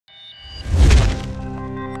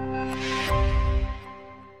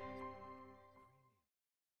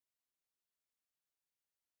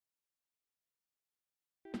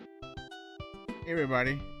Hey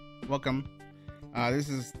everybody, welcome. This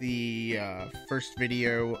is the first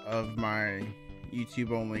video of my YouTube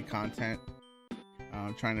only content.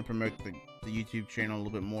 I'm trying to promote the YouTube channel a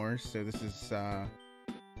little bit more, so this is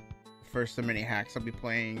first of many hacks I'll be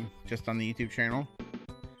playing just on the YouTube channel.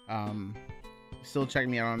 Still check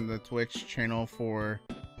me out on the Twitch channel for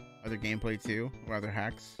other gameplay too, or other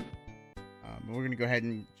hacks. But we're gonna go ahead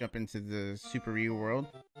and jump into the Super Ryu World.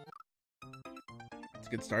 It's a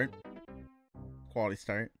good start. Quality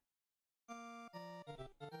start.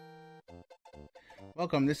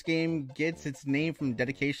 Welcome. This game gets its name from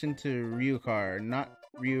dedication to Ryu, not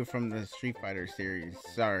Ryu from the Street Fighter series.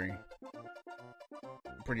 Sorry.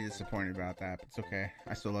 I'm pretty disappointed about that, but it's okay.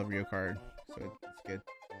 I still love Ryu, so it's good.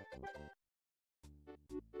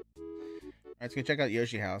 Alright, let's go check out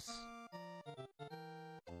Yoshi House.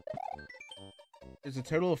 There's a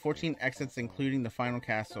total of 14 exits, including the final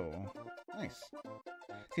castle. Nice.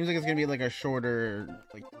 Seems like it's gonna be like a shorter,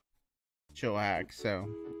 like, chill hack, so.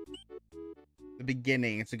 The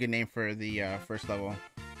beginning, it's a good name for the first level.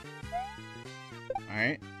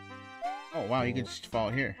 Alright. Oh wow, you can just fall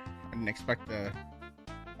here. I didn't expect the...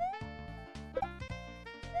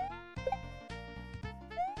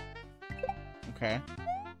 Okay.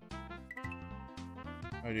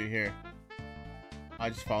 What do I do here? I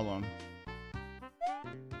just follow him.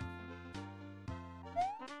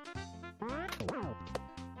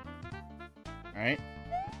 Alright.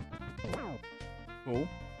 Cool.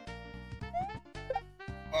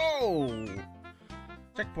 Oh!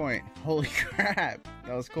 Checkpoint. Holy crap.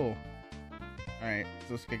 That was cool. Alright,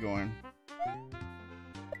 so let's get going.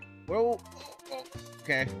 Whoa! Oh.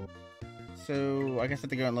 Okay. So, I guess I have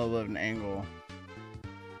to go on a little bit of an angle.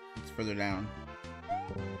 It's further down.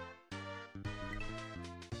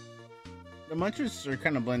 The munchers are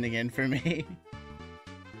kind of blending in for me.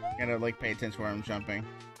 Gotta, like, pay attention where I'm jumping.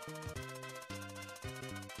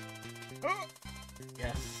 Oh!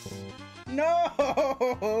 Yes. No!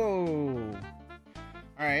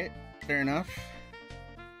 Alright, fair enough.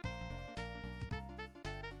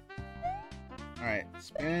 Alright,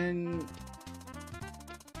 spin.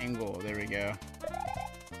 Angle, there we go.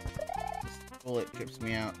 This bullet trips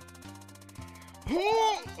me out.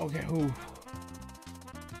 Okay, ooh.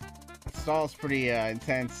 The stall's pretty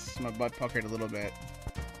intense. My butt puckered a little bit.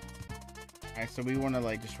 Alright, so we want to,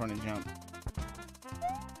 like, just run and jump.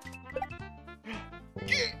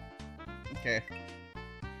 Okay.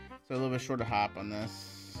 So a little bit shorter hop on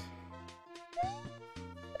this.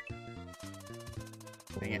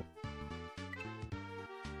 Dang it.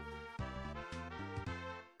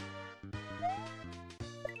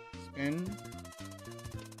 Spin.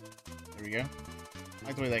 There we go. I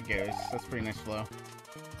like the way that goes. That's a pretty nice flow.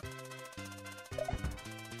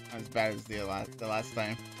 Not as bad as the last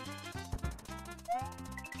time.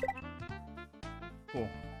 Cool.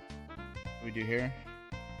 What do we do here?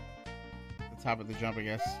 The top of the jump, I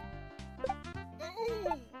guess. Oh!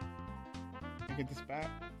 Can I get this back?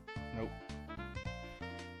 Nope.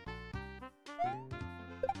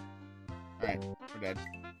 Alright, we're dead.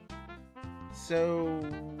 So,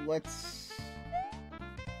 let's...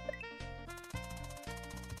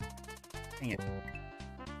 Dang it.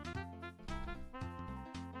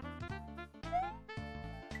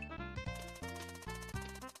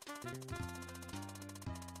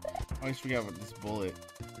 I always forget about this bullet.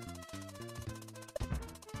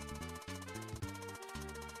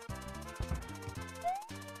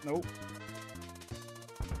 Nope.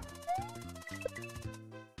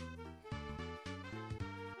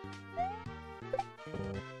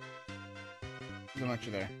 How much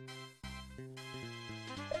are there?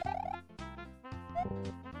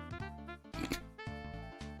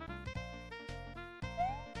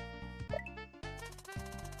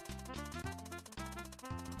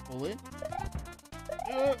 Pull it.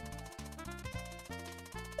 Oh,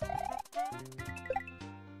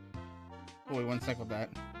 wait, 1 sec with that.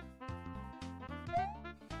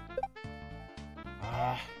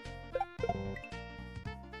 I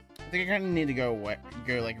think I kind of need to go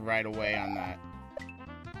like right away on that.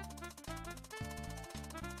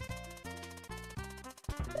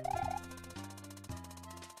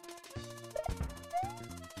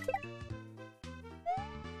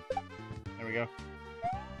 There we go.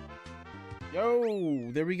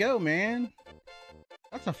 Yo, there we go, man.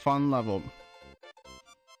 That's a fun level.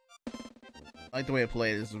 I like the way it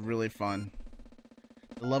played. This is really fun.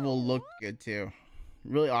 The level looked good too.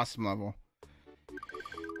 Really awesome level.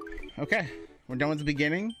 Okay, we're done with the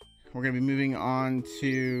beginning. We're gonna be moving on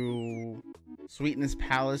to Sweetness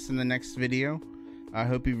Palace in the next video. I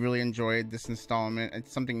hope you really enjoyed this installment.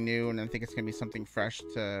 It's something new, and I think it's gonna be something fresh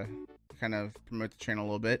to kind of promote the channel a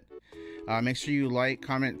little bit. Make sure you like,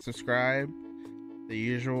 comment, subscribe, the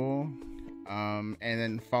usual, and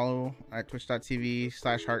then follow at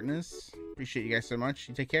twitch.tv/Harkness. Appreciate you guys so much.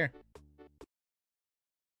 You take care.